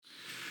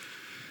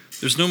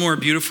There's no more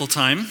beautiful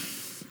time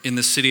in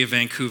the city of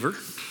Vancouver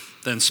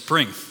than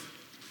spring.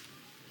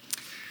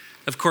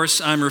 Of course,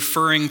 I'm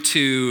referring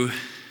to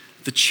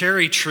the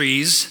cherry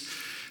trees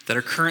that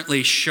are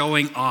currently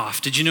showing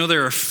off. Did you know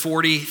there are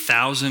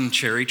 40,000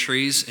 cherry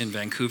trees in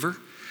Vancouver?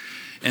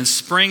 And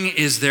spring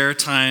is their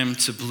time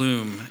to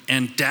bloom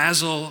and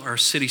dazzle our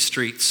city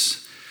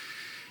streets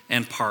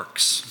and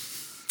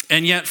parks.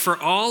 And yet,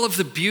 for all of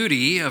the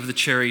beauty of the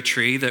cherry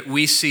tree that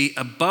we see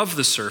above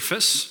the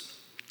surface,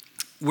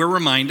 we're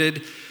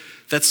reminded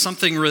that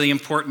something really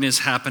important is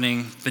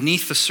happening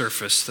beneath the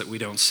surface that we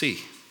don't see.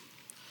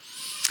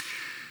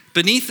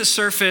 Beneath the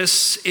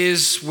surface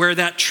is where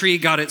that tree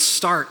got its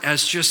start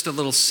as just a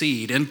little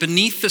seed. And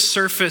beneath the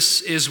surface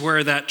is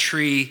where that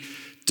tree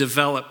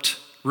developed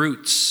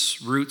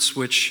roots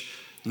which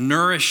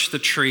nourish the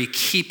tree,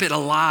 keep it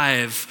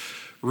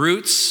alive,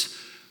 roots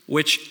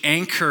which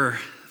anchor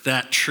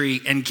that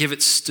tree and give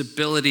it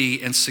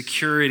stability and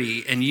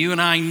security. And you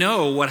and I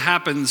know what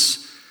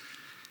happens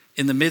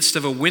in the midst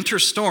of a winter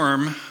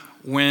storm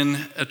when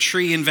a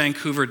tree in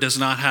Vancouver does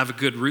not have a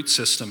good root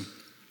system.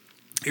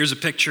 Here's a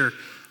picture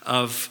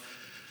of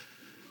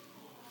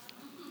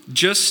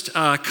just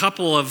a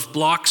couple of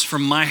blocks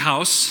from my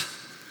house.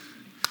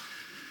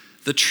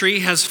 The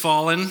tree has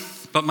fallen,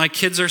 but my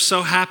kids are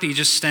so happy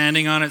just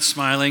standing on it,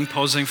 smiling,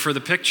 posing for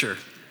the picture.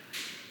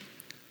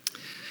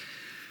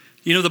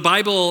 You know, the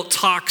Bible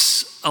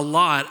talks a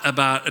lot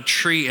about a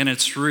tree and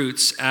its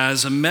roots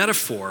as a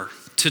metaphor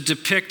to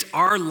depict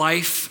our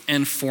life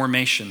and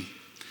formation.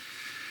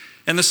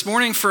 And this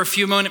morning, for a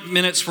few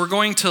minutes, we're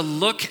going to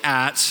look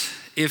at,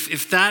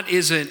 if that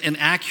is an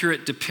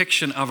accurate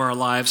depiction of our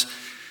lives,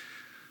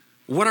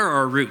 what are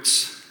our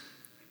roots?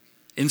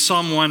 In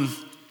Psalm 1,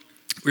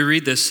 we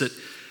read this, that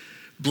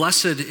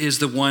blessed is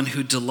the one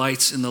who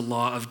delights in the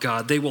law of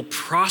God. They will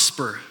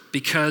prosper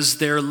because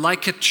they're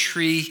like a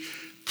tree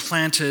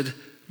planted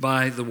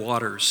by the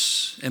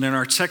waters. And in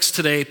our text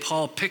today,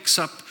 Paul picks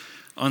up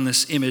on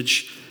this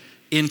image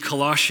in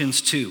Colossians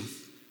 2.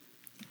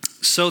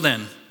 So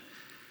then,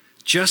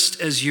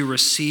 just as you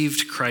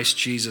received Christ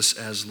Jesus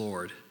as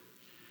Lord,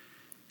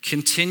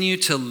 continue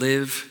to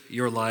live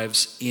your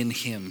lives in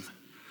him,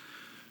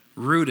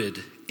 rooted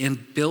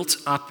and built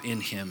up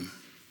in him,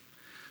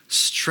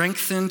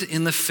 strengthened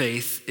in the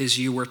faith as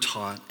you were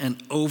taught,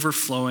 and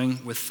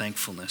overflowing with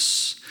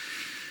thankfulness.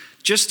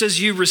 Just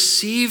as you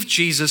received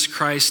Jesus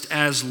Christ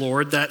as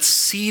Lord, that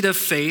seed of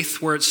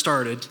faith where it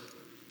started,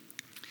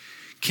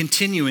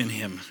 continue in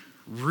him,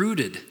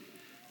 rooted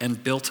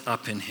and built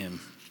up in him.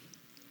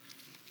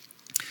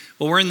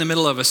 Well, we're in the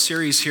middle of a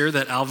series here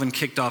that Alvin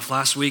kicked off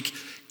last week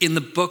in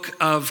the book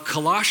of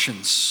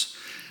Colossians.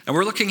 And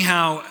we're looking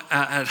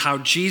at how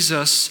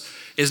Jesus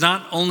is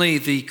not only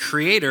the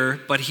creator,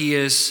 but he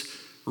is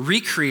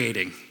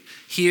recreating.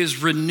 He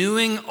is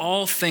renewing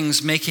all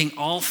things, making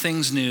all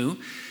things new.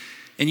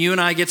 And you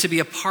and I get to be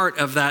a part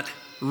of that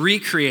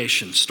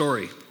recreation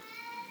story.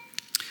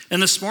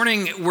 And this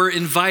morning, we're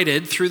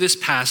invited through this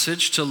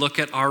passage to look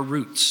at our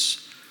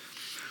roots.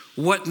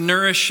 What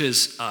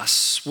nourishes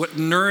us? What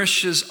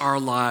nourishes our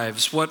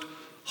lives? What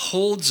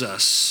holds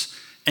us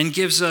and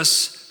gives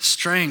us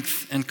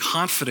strength and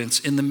confidence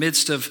in the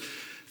midst of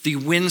the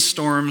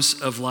windstorms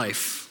of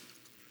life?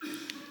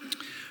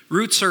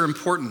 Roots are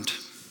important.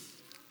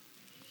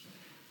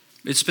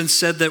 It's been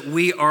said that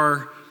we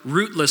are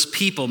rootless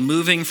people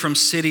moving from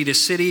city to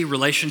city,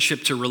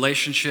 relationship to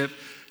relationship,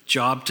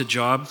 job to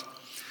job.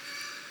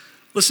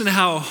 Listen to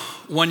how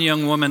one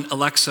young woman,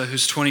 Alexa,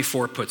 who's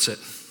 24, puts it.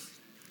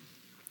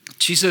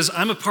 She says,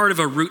 I'm a part of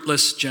a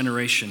rootless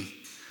generation.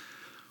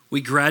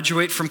 We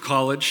graduate from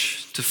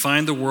college to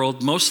find the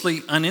world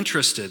mostly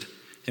uninterested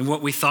in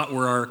what we thought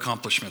were our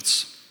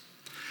accomplishments.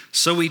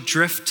 So we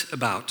drift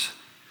about,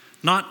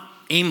 not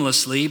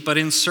aimlessly, but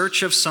in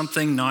search of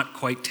something not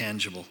quite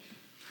tangible.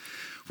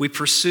 We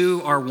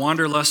pursue our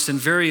wanderlust in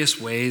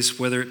various ways,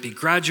 whether it be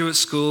graduate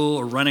school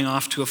or running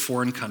off to a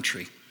foreign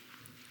country.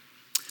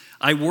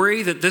 I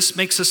worry that this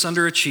makes us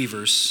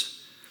underachievers.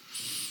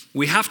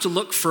 We have to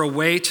look for a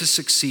way to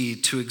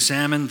succeed, to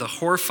examine the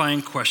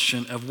horrifying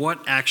question of what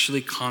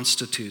actually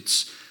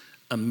constitutes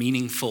a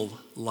meaningful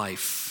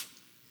life.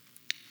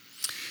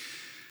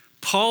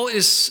 Paul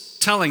is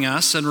telling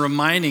us and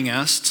reminding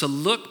us to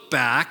look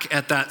back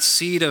at that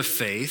seed of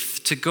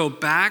faith, to go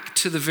back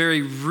to the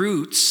very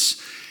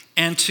roots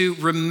and to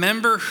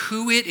remember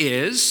who it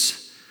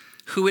is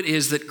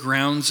that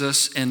grounds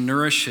us and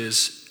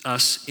nourishes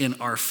us in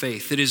our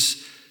faith. It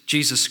is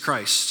Jesus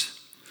Christ.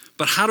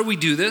 But how do we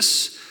do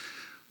this?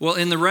 Well,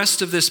 in the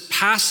rest of this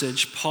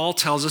passage, Paul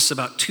tells us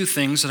about two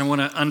things, and I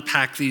want to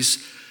unpack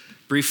these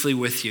briefly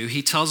with you.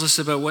 He tells us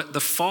about what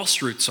the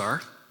false roots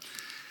are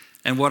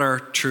and what are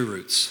true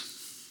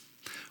roots.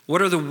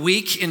 What are the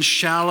weak and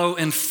shallow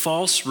and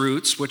false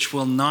roots which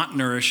will not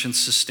nourish and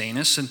sustain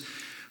us? And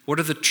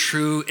what are the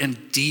true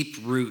and deep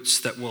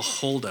roots that will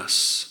hold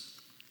us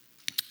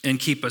and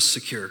keep us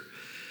secure?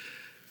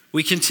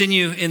 We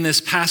continue in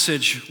this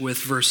passage with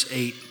verse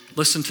 8.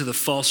 Listen to the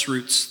false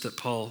roots that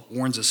Paul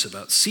warns us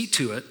about. See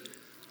to it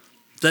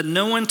that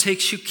no one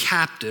takes you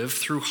captive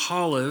through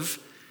hollow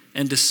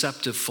and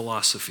deceptive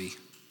philosophy,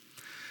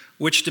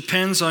 which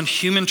depends on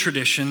human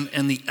tradition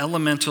and the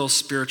elemental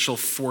spiritual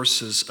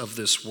forces of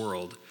this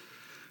world,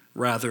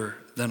 rather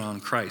than on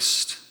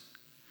Christ.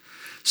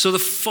 So the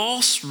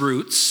false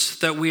roots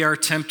that we are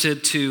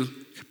tempted to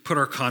put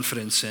our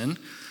confidence in,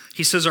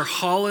 he says, are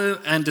hollow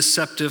and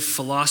deceptive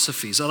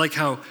philosophies. I like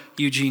how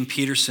Eugene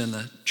Peterson,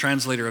 the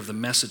translator of the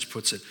Message,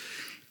 puts it.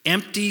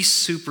 Empty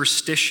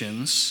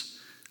superstitions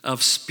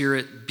of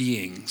spirit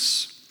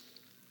beings.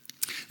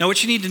 Now,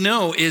 what you need to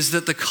know is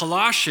that the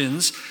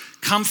Colossians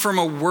come from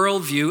a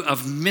worldview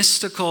of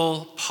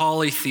mystical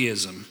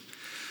polytheism,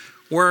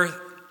 where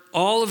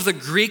all of the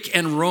Greek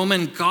and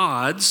Roman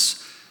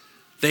gods,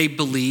 they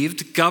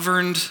believed,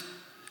 governed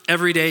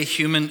everyday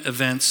human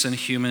events and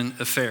human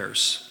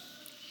affairs.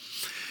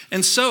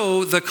 And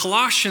so the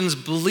Colossians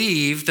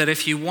believed that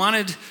if you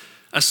wanted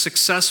a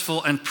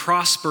successful and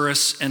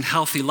prosperous and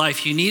healthy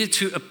life, you needed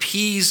to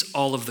appease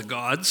all of the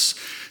gods,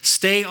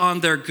 stay on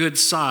their good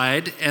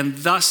side, and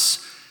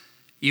thus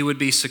you would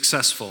be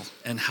successful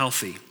and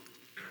healthy.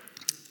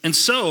 And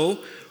so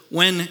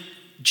when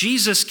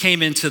Jesus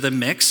came into the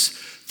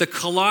mix, the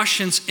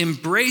Colossians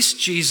embraced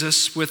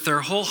Jesus with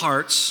their whole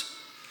hearts,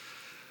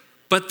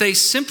 but they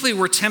simply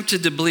were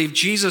tempted to believe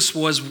Jesus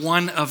was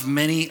one of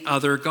many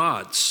other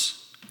gods.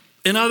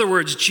 In other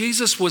words,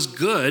 Jesus was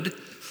good,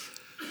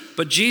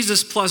 but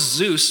Jesus plus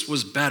Zeus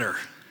was better.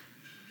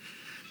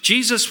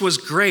 Jesus was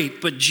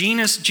great, but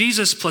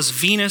Jesus plus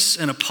Venus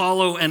and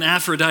Apollo and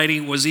Aphrodite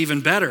was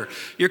even better.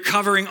 You're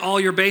covering all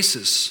your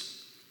bases.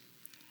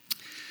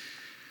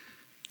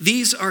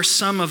 These are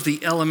some of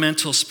the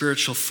elemental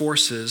spiritual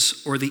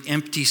forces or the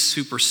empty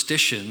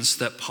superstitions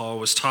that Paul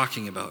was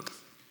talking about.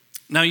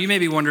 Now, you may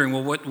be wondering,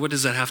 well, what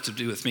does that have to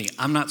do with me?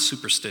 I'm not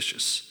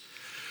superstitious.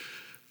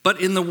 But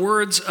in the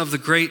words of the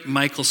great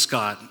Michael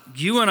Scott,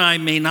 you and I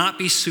may not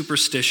be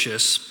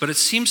superstitious, but it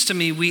seems to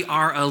me we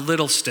are a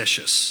little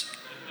stitious.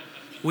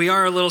 We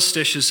are a little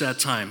stitious at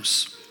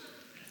times.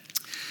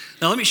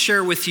 Now, let me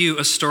share with you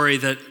a story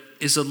that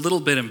is a little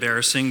bit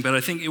embarrassing, but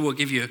I think it will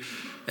give you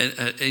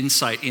an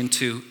insight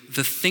into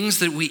the things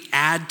that we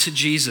add to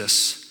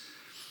Jesus.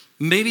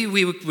 Maybe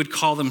we would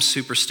call them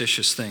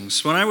superstitious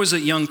things. When I was a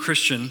young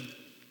Christian,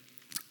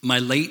 my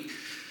late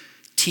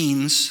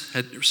teens,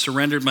 had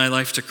surrendered my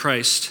life to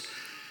Christ,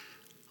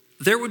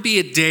 there would be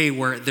a day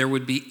where there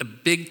would be a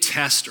big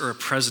test or a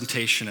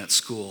presentation at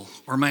school,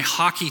 or my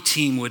hockey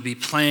team would be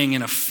playing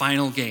in a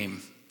final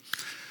game.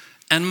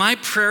 And my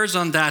prayers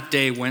on that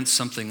day went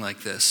something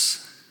like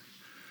this.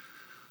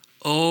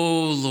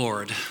 Oh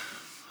Lord,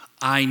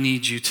 I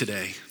need you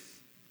today.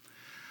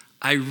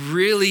 I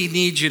really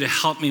need you to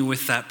help me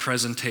with that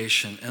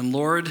presentation. And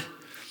Lord,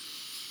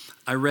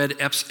 I read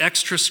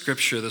extra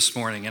scripture this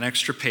morning, an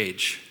extra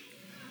page.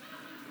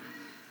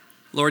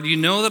 Lord, you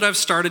know that I've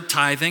started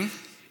tithing,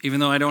 even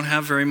though I don't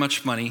have very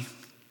much money.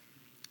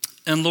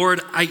 And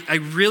Lord, I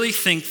really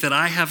think that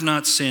I have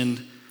not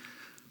sinned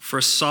for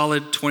a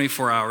solid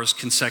 24 hours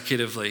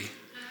consecutively.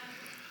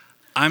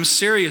 I'm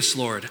serious,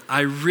 Lord.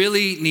 I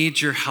really need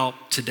your help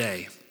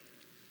today.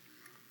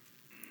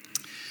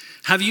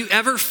 Have you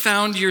ever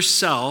found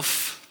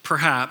yourself,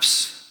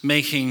 perhaps,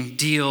 making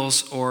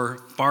deals or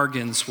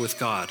bargains with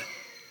God?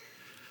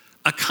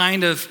 A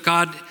kind of,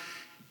 God,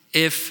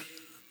 if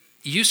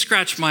you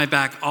scratch my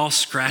back, I'll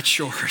scratch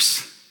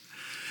yours.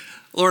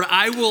 Lord,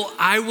 I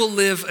will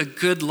live a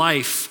good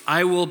life.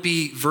 I will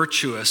be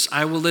virtuous.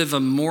 I will live a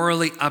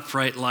morally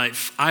upright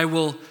life. I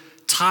will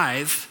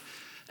tithe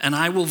and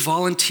I will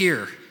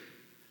volunteer.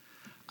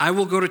 I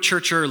will go to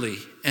church early.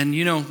 And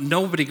you know,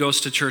 nobody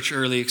goes to church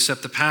early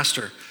except the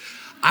pastor.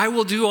 I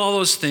will do all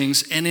those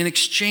things, and in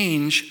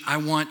exchange, I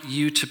want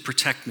you to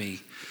protect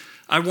me.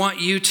 I want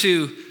you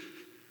to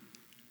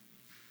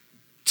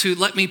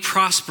let me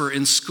prosper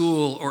in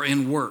school or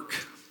in work.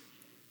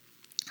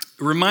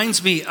 It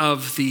reminds me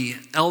of the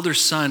elder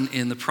son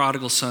in the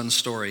prodigal son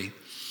story,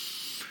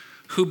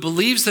 who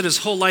believes that his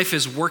whole life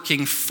is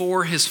working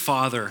for his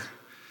father,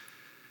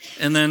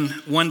 and then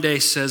one day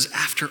says,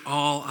 after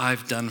all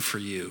I've done for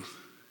you.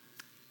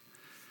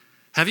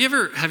 Have you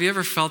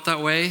ever felt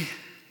that way?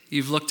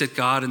 You've looked at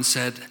God and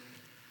said,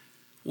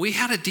 we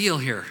had a deal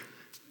here.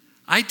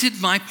 I did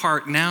my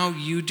part, now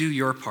you do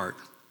your part.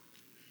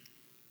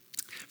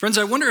 Friends,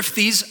 I wonder if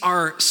these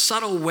are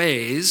subtle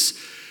ways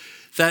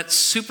that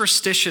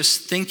superstitious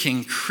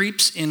thinking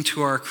creeps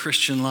into our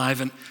Christian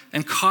life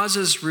and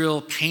causes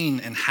real pain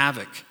and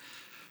havoc.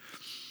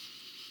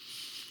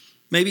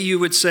 Maybe you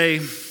would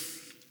say,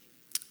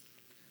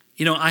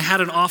 you know, I had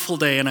an awful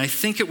day, and I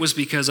think it was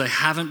because I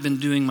haven't been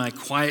doing my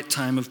quiet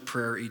time of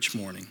prayer each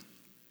morning.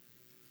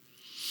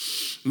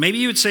 Maybe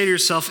you would say to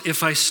yourself,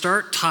 if I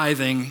start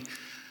tithing,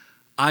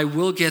 I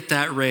will get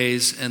that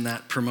raise and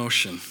that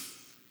promotion.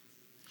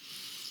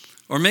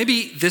 Or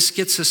maybe this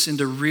gets us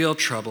into real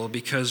trouble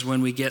because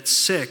when we get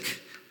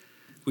sick,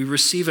 we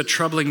receive a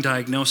troubling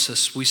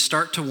diagnosis, we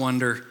start to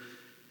wonder,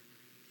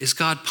 is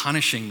God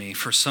punishing me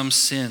for some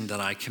sin that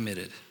I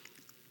committed?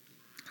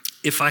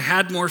 If I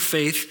had more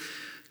faith,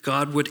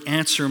 God would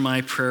answer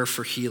my prayer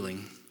for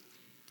healing.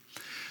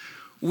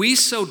 We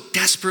so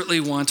desperately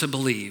want to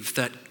believe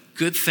that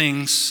good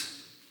things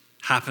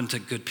happen to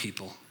good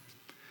people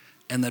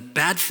and that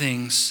bad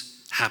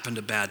things happen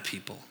to bad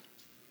people.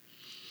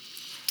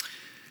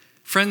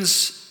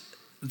 Friends,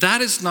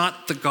 that is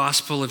not the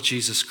gospel of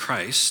Jesus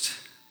Christ.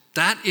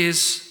 That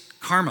is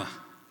karma.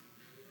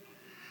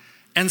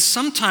 And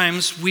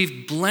sometimes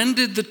we've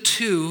blended the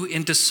two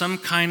into some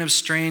kind of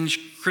strange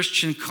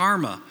Christian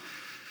karma.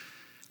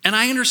 And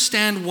I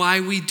understand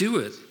why we do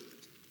it,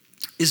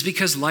 is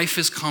because life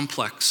is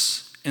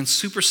complex and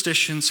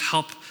superstitions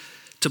help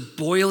to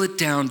boil it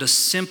down to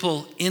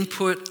simple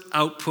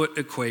input-output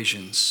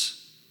equations.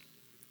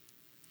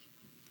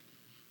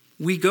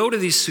 We go to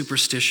these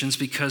superstitions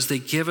because they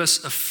give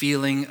us a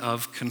feeling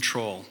of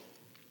control.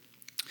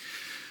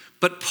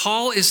 But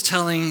Paul is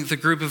telling the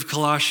group of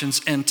Colossians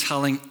and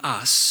telling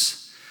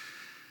us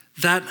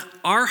that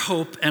our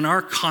hope and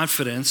our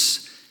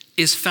confidence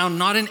is found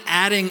not in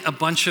adding a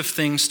bunch of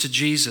things to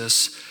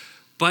Jesus,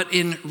 but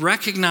in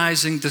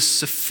recognizing the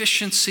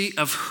sufficiency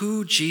of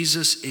who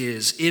Jesus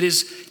is. It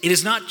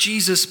is not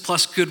Jesus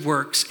plus good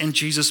works and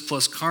Jesus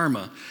plus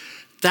karma.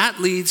 That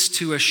leads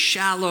to a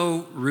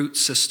shallow root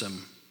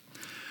system.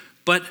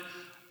 But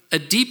a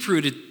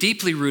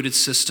deeply rooted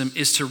system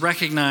is to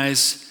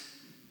recognize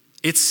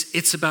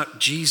it's about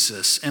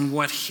Jesus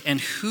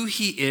and who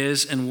he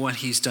is and what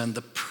he's done,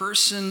 the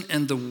person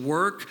and the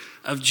work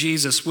of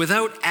Jesus,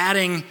 without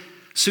adding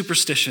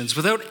superstitions,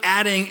 without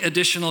adding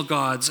additional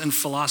gods and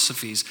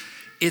philosophies.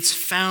 It's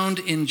found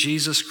in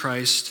Jesus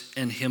Christ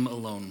and him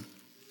alone.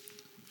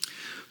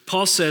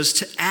 Paul says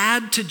to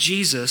add to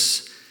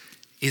Jesus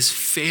is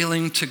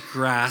failing to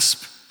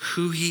grasp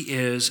who he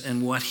is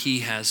and what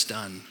he has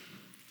done.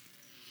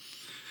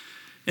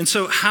 And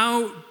so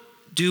how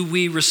do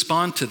we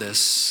respond to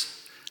this?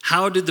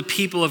 How did the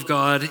people of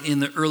God in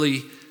the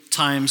early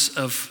times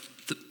of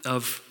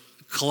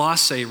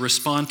Colossae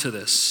respond to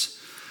this?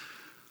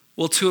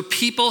 Well, to a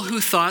people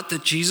who thought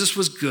that Jesus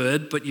was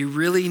good, but you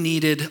really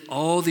needed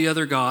all the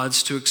other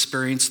gods to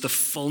experience the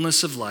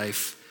fullness of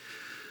life,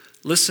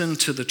 listen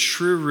to the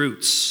true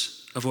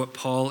roots of what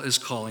Paul is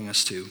calling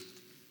us to.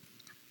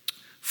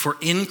 For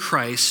in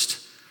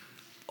Christ,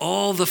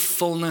 all the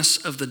fullness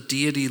of the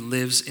deity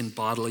lives in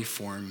bodily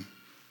form.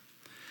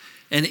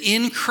 And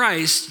in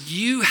Christ,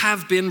 you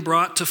have been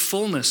brought to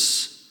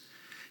fullness.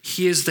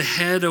 He is the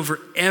head over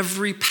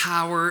every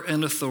power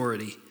and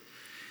authority.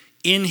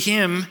 In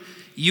him,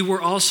 you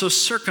were also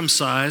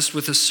circumcised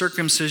with a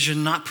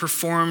circumcision not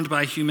performed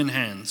by human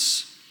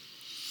hands.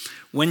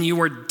 When you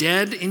were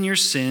dead in your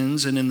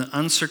sins and in the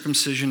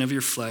uncircumcision of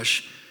your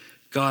flesh,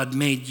 God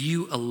made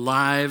you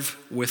alive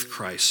with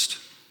Christ.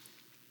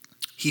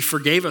 He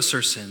forgave us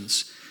our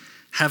sins,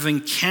 having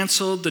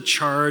canceled the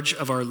charge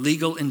of our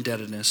legal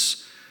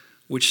indebtedness,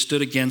 which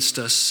stood against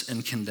us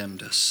and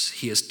condemned us.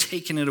 He has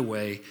taken it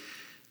away,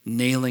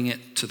 nailing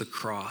it to the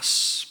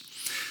cross.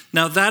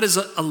 Now that is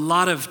a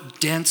lot of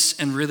dense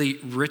and really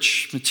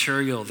rich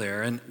material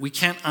there, and we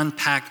can't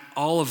unpack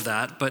all of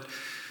that, but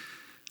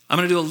I'm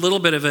going to do a little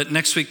bit of it.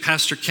 Next week,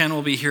 Pastor Ken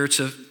will be here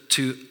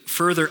to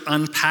further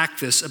unpack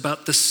this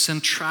about the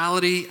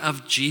centrality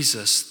of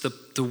Jesus,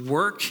 the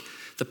work,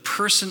 the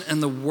person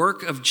and the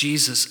work of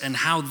Jesus, and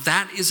how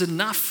that is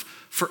enough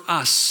for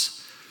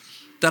us,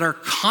 that our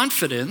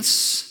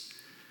confidence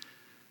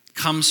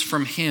comes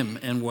from him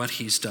and what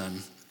he's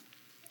done.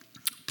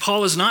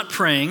 Paul is not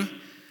praying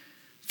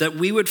that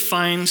we would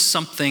find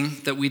something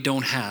that we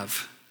don't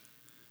have,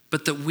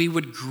 but that we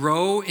would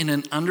grow in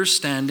an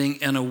understanding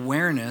and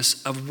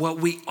awareness of what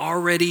we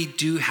already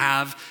do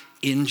have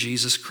in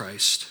Jesus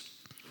Christ.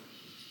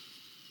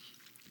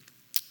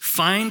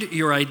 Find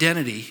your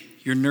identity,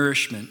 your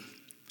nourishment,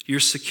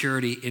 your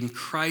security in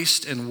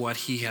Christ and what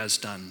he has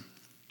done.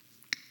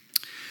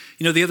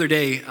 You know, the other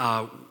day,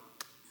 Dr.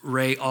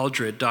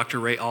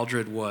 Ray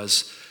Aldred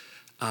was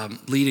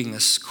leading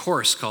this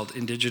course called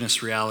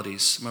Indigenous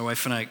Realities. My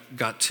wife and I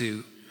got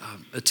to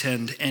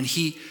attend, and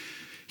he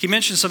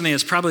mentioned something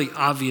that's probably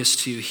obvious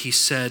to you. He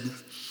said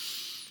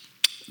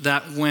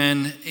that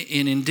when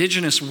in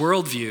Indigenous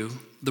worldview,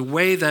 the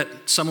way that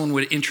someone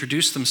would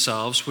introduce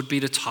themselves would be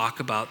to talk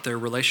about their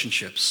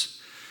relationships.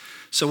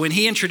 So when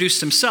he introduced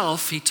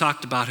himself, he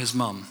talked about his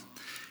mom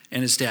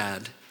and his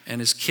dad and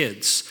his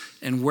kids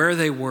and where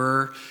they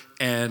were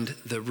and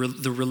the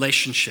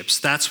relationships.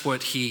 That's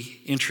what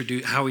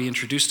how he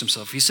introduced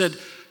himself. He said,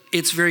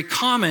 it's very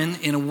common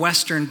in a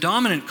Western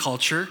dominant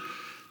culture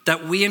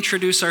that we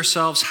introduce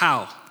ourselves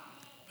how?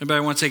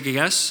 Anybody want to take a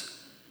guess?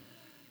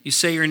 You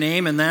say your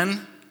name and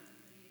then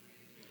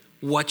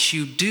what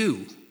you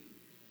do.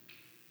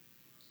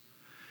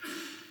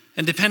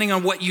 And depending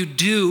on what you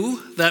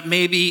do, that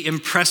may be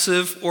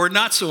impressive or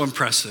not so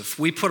impressive.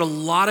 We put a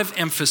lot of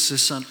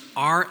emphasis on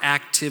our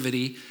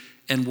activity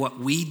and what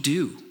we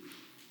do.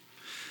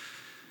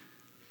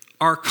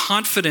 Our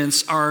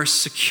confidence, our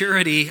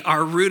security,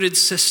 our rooted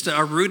system,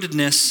 our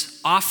rootedness,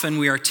 often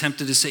we are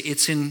tempted to say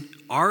it's in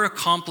our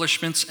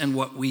accomplishments and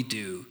what we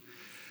do.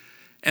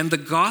 And the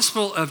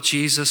gospel of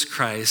Jesus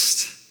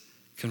Christ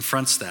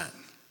confronts that.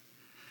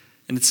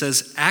 And it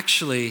says,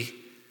 actually,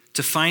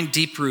 to find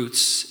deep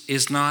roots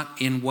is not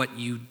in what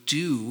you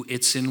do,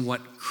 it's in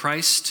what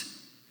Christ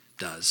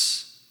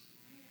does.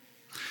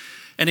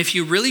 And if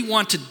you really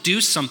want to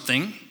do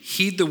something,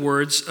 heed the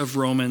words of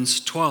Romans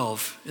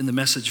 12 in the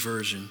Message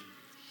version.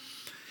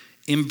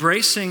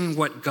 Embracing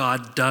what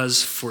God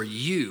does for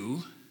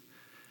you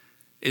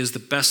is the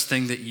best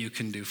thing that you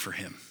can do for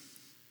him.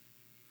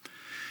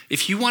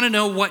 If you want to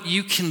know what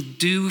you can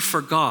do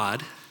for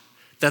God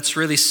that's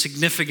really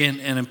significant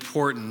and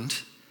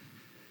important,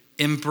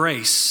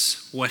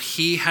 embrace what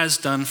he has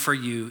done for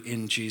you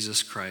in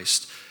Jesus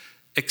Christ.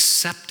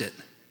 Accept it.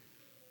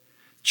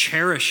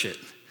 Cherish it.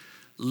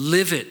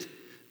 Live it.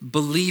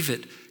 Believe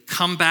it.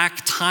 Come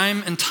back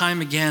time and time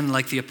again,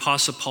 like the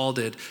Apostle Paul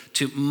did,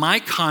 to my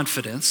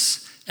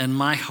confidence and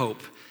my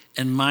hope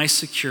and my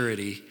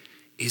security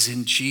is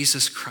in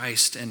Jesus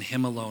Christ and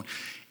him alone.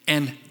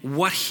 And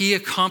what he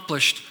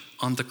accomplished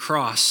on the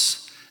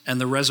cross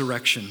and the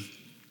resurrection.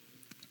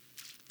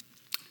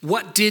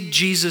 What did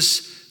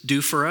Jesus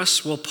do for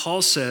us? Well,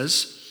 Paul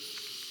says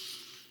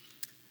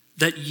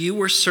that you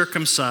were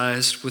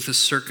circumcised with a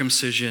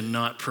circumcision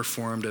not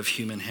performed of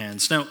human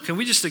hands. Now, can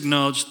we just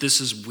acknowledge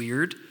this is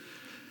weird?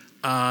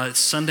 It's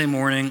Sunday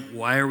morning.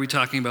 Why are we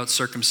talking about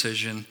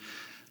circumcision?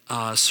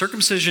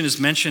 Circumcision is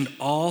mentioned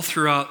all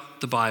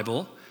throughout the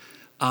Bible,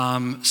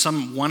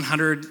 some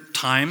 100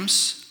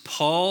 times.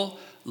 Paul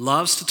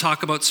loves to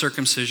talk about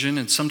circumcision,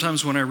 and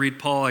sometimes when I read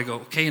Paul, I go,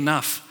 okay,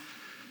 enough.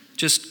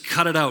 Just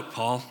cut it out,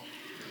 Paul.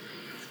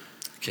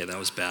 Okay, that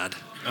was bad.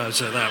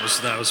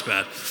 That was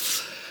bad.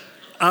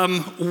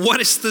 What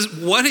is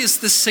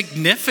the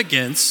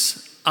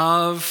significance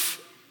of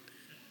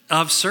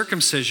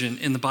circumcision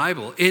in the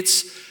Bible?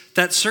 It's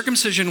that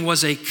circumcision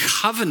was a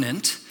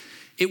covenant.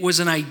 It was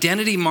an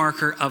identity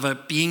marker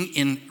of being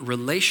in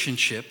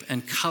relationship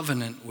and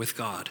covenant with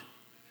God.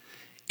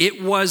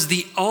 It was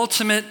the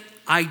ultimate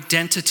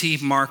identity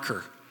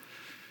marker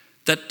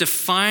that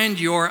defined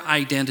your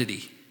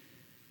identity.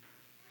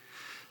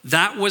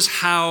 That was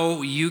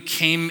how you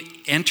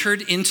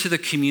entered into the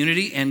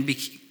community and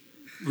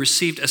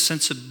received a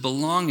sense of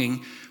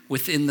belonging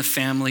within the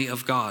family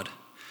of God,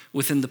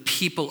 within the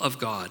people of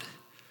God.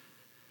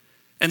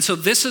 And so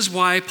this is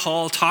why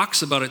Paul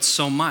talks about it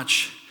so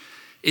much,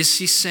 is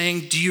he's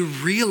saying, do you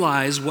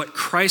realize what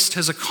Christ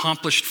has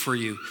accomplished for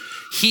you?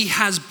 He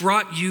has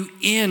brought you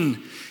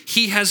in.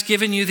 He has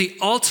given you the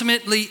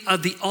ultimate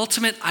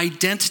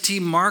identity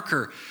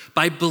marker.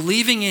 By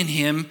believing in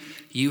him,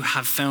 you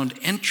have found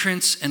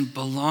entrance and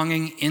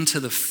belonging into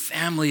the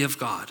family of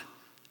God.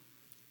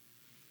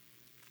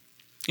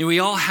 We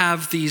all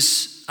have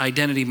these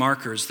identity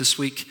markers. This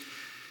week,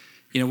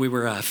 we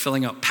were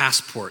filling out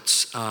passport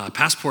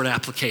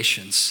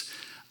applications.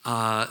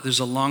 There's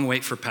a long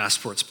wait for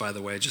passports, by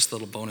the way, just a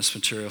little bonus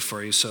material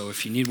for you. So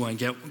if you need one,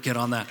 get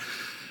on that.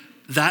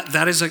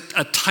 That is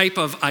a type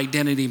of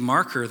identity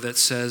marker that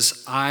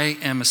says, I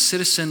am a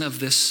citizen of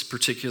this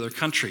particular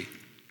country.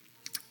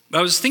 But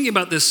I was thinking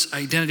about this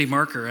identity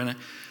marker, and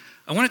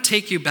I want to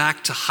take you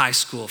back to high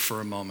school for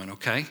a moment,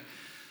 okay?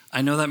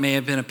 I know that may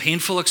have been a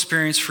painful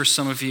experience for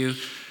some of you,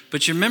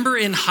 but you remember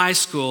in high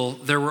school,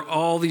 there were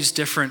all these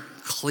different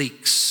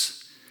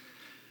cliques.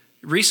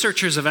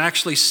 Researchers have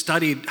actually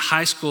studied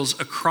high schools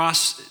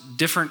across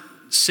different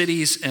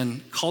cities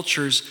and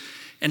cultures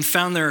and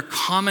found there are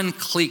common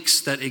cliques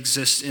that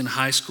exist in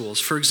high schools.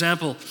 For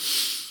example,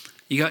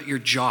 you got your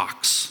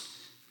jocks,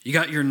 you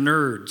got your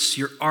nerds,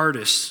 your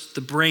artists,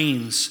 the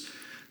brains,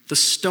 the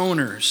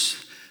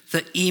stoners,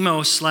 the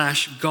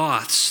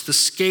emo/goths, the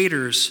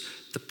skaters,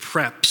 the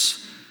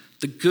preps,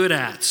 the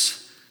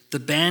good-ats, the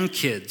band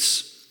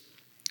kids.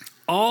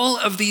 All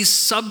of these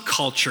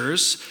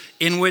subcultures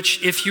in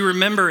which, if you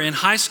remember in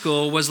high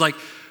school, was like,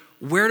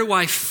 where do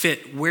I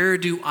fit? Where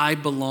do I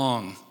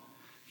belong?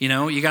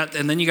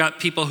 And then you got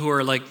people who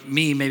are like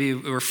me, maybe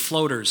who are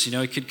floaters.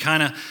 You could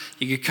kind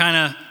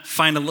of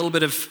find a little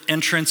bit of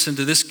entrance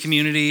into this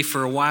community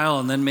for a while,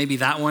 and then maybe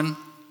that one.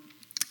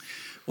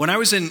 When I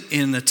was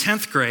in the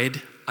 10th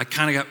grade, I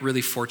kind of got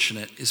really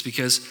fortunate, is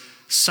because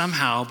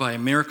somehow, by a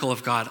miracle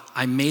of God,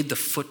 I made the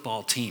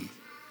football team.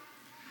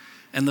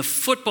 And the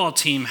football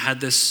team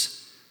had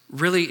this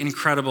really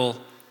incredible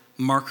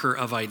marker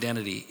of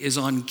identity, is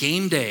on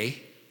game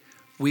day,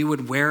 we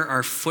would wear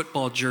our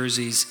football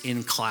jerseys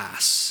in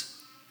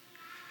class.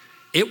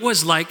 It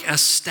was like a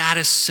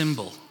status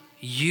symbol.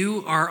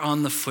 You are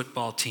on the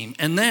football team.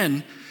 And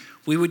then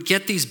we would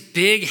get these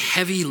big,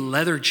 heavy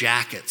leather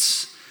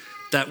jackets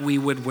that we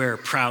would wear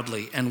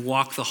proudly and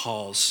walk the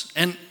halls.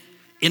 And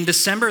in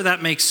December,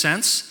 that makes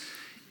sense.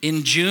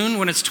 In June,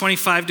 when it's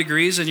 25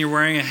 degrees and you're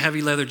wearing a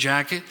heavy leather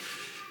jacket,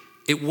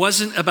 it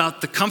wasn't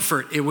about the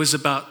comfort, it was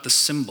about the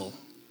symbol.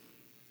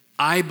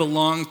 I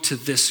belong to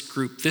this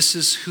group. This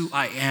is who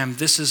I am.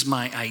 This is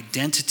my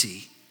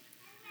identity.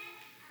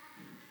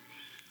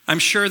 I'm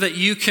sure that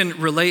you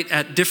can relate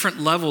at different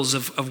levels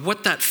of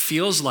what that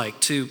feels like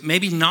to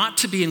maybe not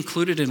to be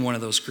included in one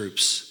of those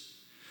groups.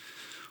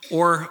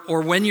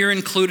 or when you're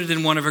included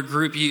in one of a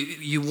group,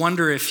 you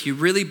wonder if you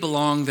really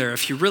belong there,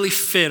 if you really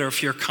fit, or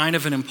if you're kind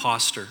of an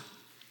imposter.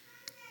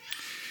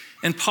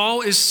 And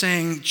Paul is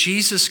saying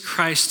Jesus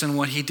Christ and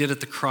what he did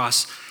at the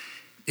cross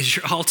is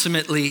your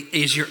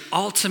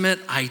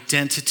ultimate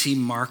identity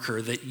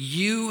marker, that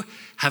you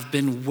have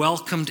been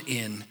welcomed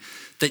in,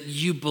 that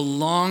you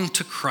belong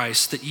to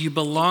Christ, that you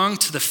belong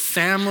to the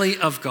family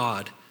of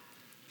God.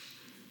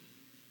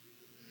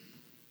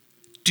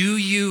 Do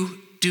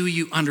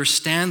you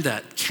understand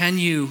that? Can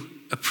you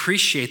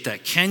appreciate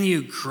that? Can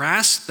you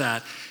grasp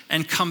that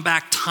and come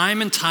back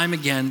time and time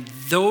again?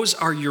 Those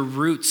are your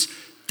roots.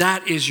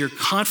 That is your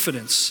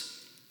confidence.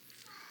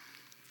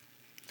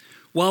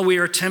 While we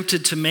are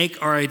tempted to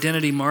make our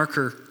identity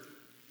marker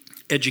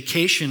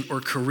education or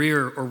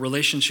career or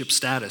relationship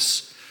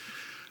status,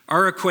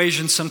 our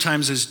equation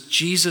sometimes is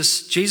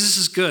Jesus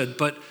is good,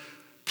 but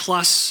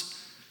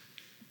plus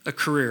a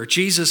career.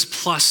 Jesus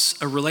plus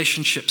a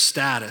relationship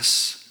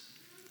status.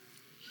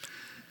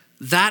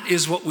 That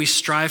is what we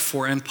strive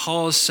for. And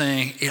Paul is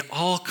saying it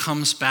all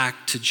comes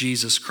back to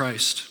Jesus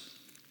Christ.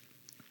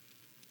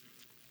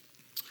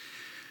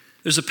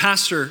 There's a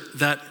pastor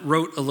that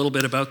wrote a little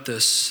bit about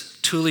this,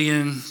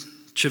 Tullian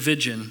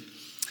Tchividjian,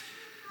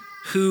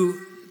 who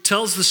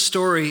tells the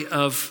story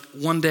of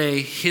one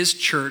day his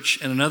church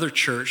and another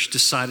church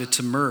decided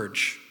to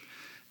merge.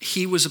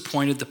 He was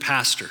appointed the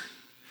pastor.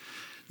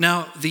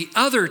 Now, the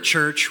other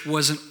church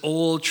was an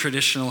old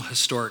traditional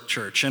historic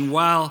church. And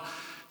while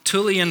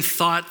Tullian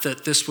thought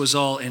that this was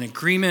all in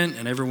agreement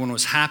and everyone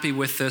was happy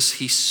with this,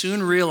 he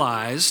soon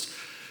realized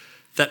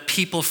that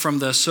people from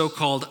the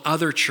so-called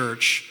other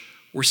church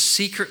were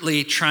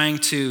secretly trying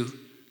to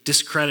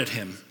discredit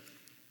him.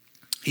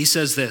 He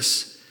says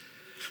this.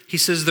 He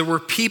says, there were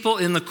people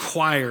in the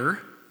choir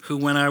who,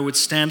 when I would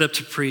stand up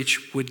to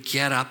preach, would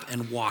get up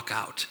and walk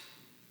out.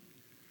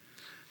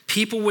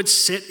 People would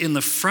sit in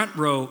the front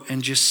row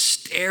and just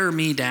stare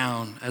me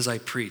down as I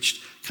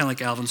preached, kind of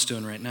like Alvin's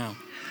doing right now.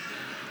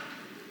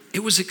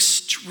 It was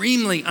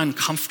extremely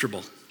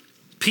uncomfortable.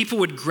 People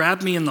would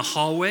grab me in the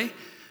hallway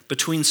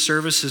between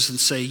services and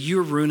say,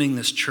 you're ruining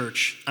this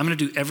church. I'm going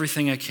to do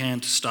everything I can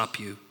to stop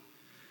you.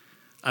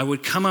 I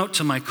would come out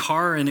to my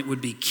car and it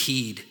would be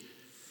keyed.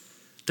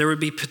 There would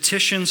be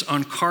petitions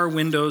on car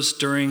windows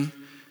during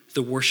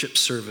the worship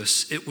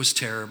service. It was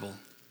terrible.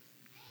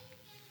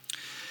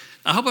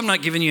 I hope I'm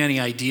not giving you any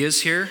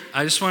ideas here.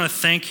 I just want to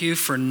thank you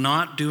for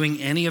not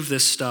doing any of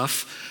this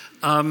stuff.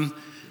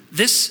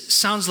 This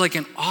sounds like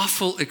an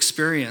awful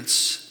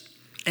experience.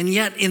 And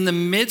yet, in the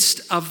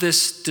midst of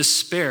this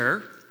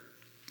despair,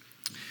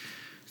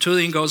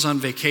 Tullian goes on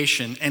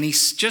vacation, and he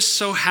just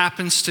so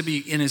happens to be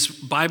in his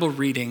Bible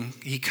reading,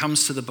 he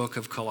comes to the book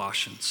of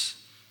Colossians.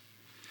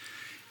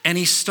 And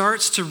he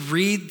starts to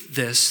read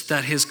this,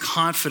 that his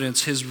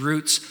confidence, his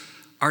roots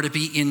are to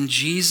be in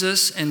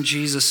Jesus and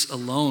Jesus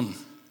alone.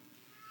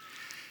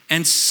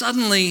 And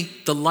suddenly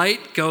the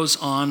light goes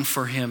on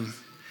for him,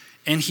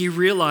 and he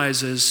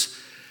realizes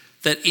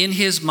that in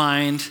his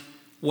mind,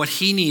 what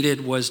he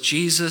needed was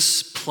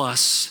Jesus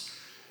plus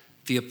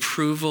the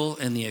approval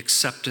and the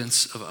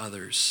acceptance of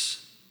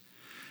others.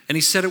 And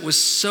he said it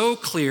was so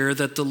clear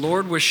that the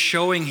Lord was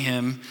showing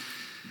him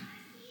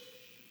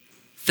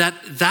that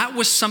that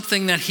was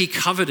something that he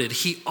coveted.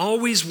 He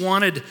always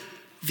wanted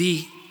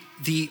the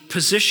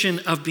position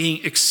of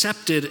being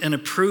accepted and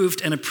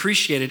approved and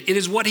appreciated. It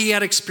is what he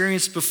had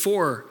experienced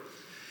before.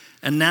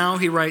 And now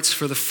he writes,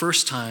 for the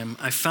first time,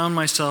 I found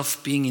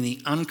myself being in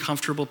the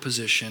uncomfortable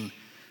position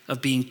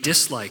of being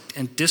disliked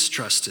and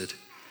distrusted.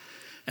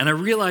 And I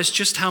realized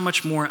just how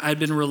much more I'd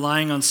been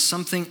relying on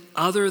something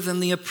other than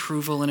the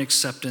approval and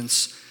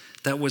acceptance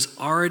that was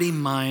already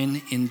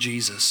mine in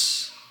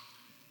Jesus.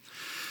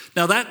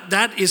 Now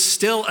that is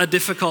still a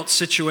difficult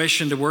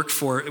situation to work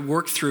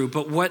through,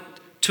 but what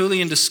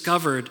Tullian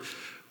discovered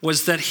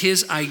was that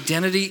his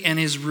identity and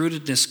his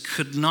rootedness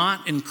could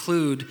not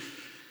include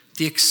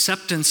the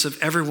acceptance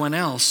of everyone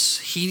else.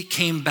 He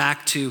came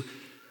back to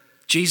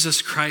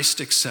Jesus Christ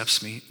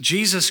accepts me.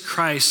 Jesus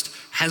Christ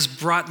has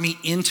brought me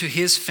into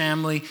his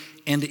family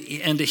and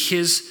to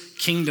his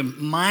kingdom.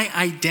 My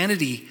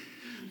identity,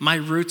 my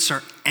roots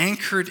are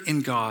anchored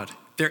in God.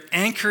 They're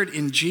anchored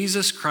in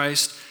Jesus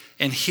Christ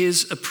and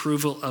his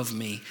approval of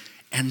me.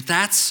 And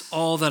that's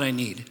all that I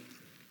need.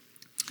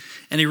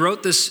 And he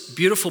wrote this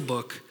beautiful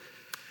book,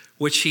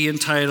 which he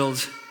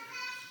entitled,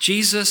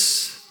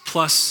 Jesus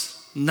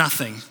plus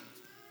nothing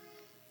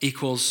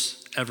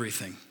equals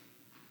everything.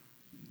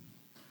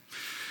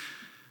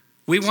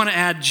 We want to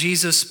add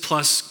Jesus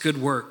plus good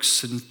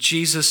works, and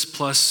Jesus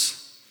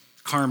plus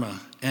karma,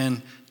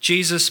 and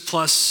Jesus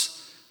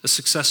plus a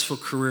successful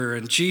career,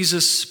 and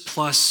Jesus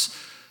plus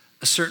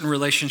a certain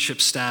relationship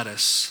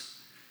status.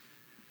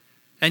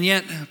 And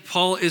yet,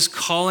 Paul is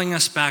calling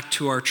us back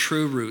to our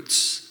true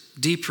roots,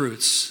 deep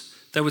roots,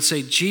 that would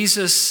say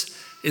Jesus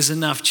is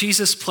enough.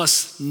 Jesus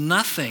plus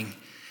nothing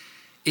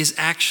is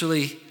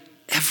actually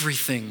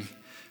everything,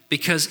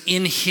 because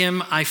in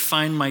him I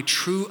find my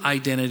true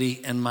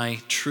identity and my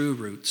true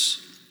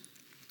roots.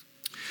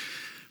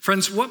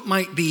 Friends, what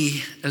might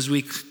be, as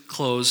we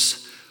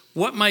close,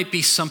 what might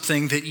be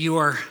something that you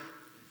are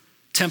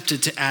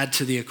tempted to add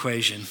to the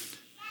equation?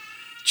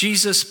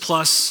 Jesus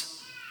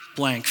plus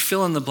blank,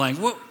 fill in the blank.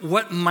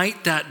 What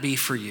might that be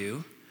for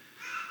you?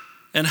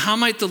 And how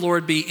might the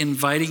Lord be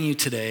inviting you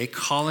today,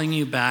 calling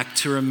you back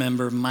to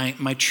remember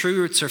my true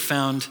roots are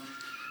found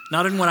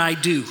not in what I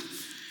do,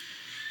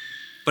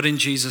 but in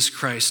Jesus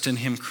Christ and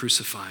him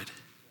crucified.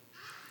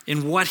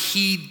 In what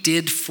he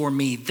did for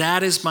me.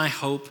 That is my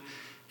hope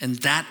and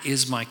that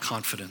is my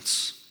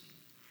confidence.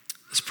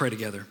 Let's pray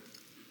together.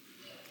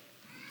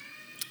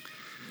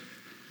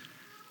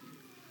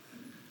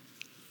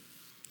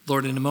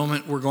 Lord, in a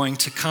moment, we're going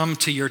to come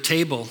to your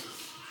table,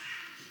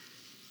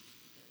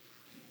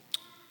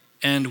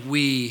 and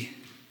we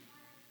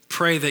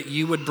pray that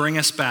you would bring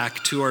us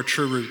back to our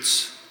true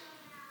roots.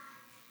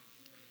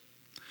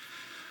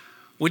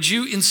 Would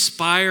you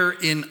inspire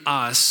in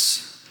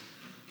us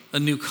a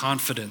new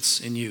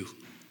confidence in you?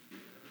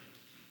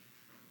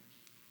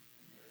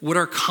 Would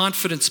our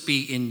confidence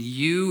be in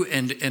you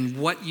and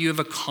what you have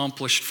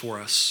accomplished for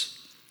us?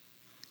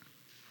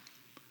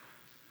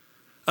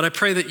 And I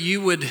pray that you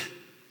would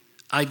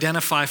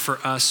identify for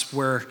us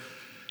where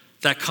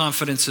that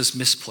confidence is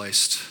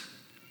misplaced.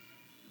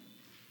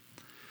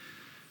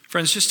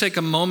 Friends, just take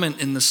a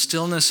moment in the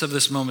stillness of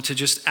this moment to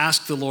just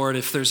ask the Lord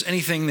if there's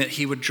anything that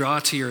he would draw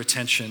to your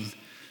attention,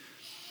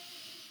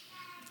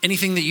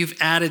 anything that you've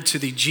added to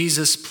the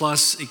Jesus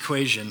plus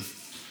equation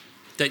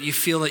that you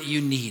feel that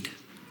you need.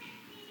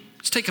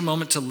 Just take a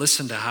moment to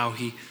listen to how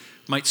he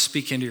might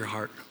speak into your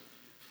heart.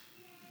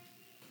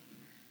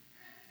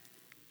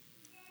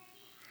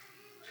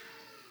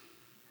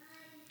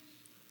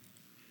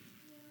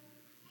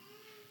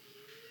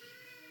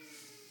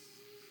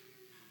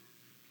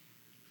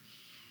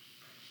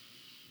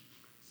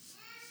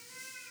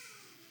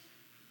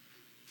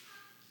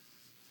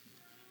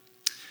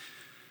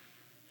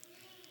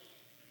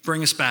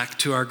 Bring us back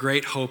to our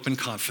great hope and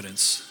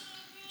confidence,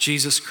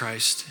 Jesus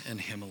Christ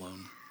and him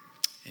alone.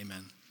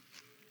 Amen.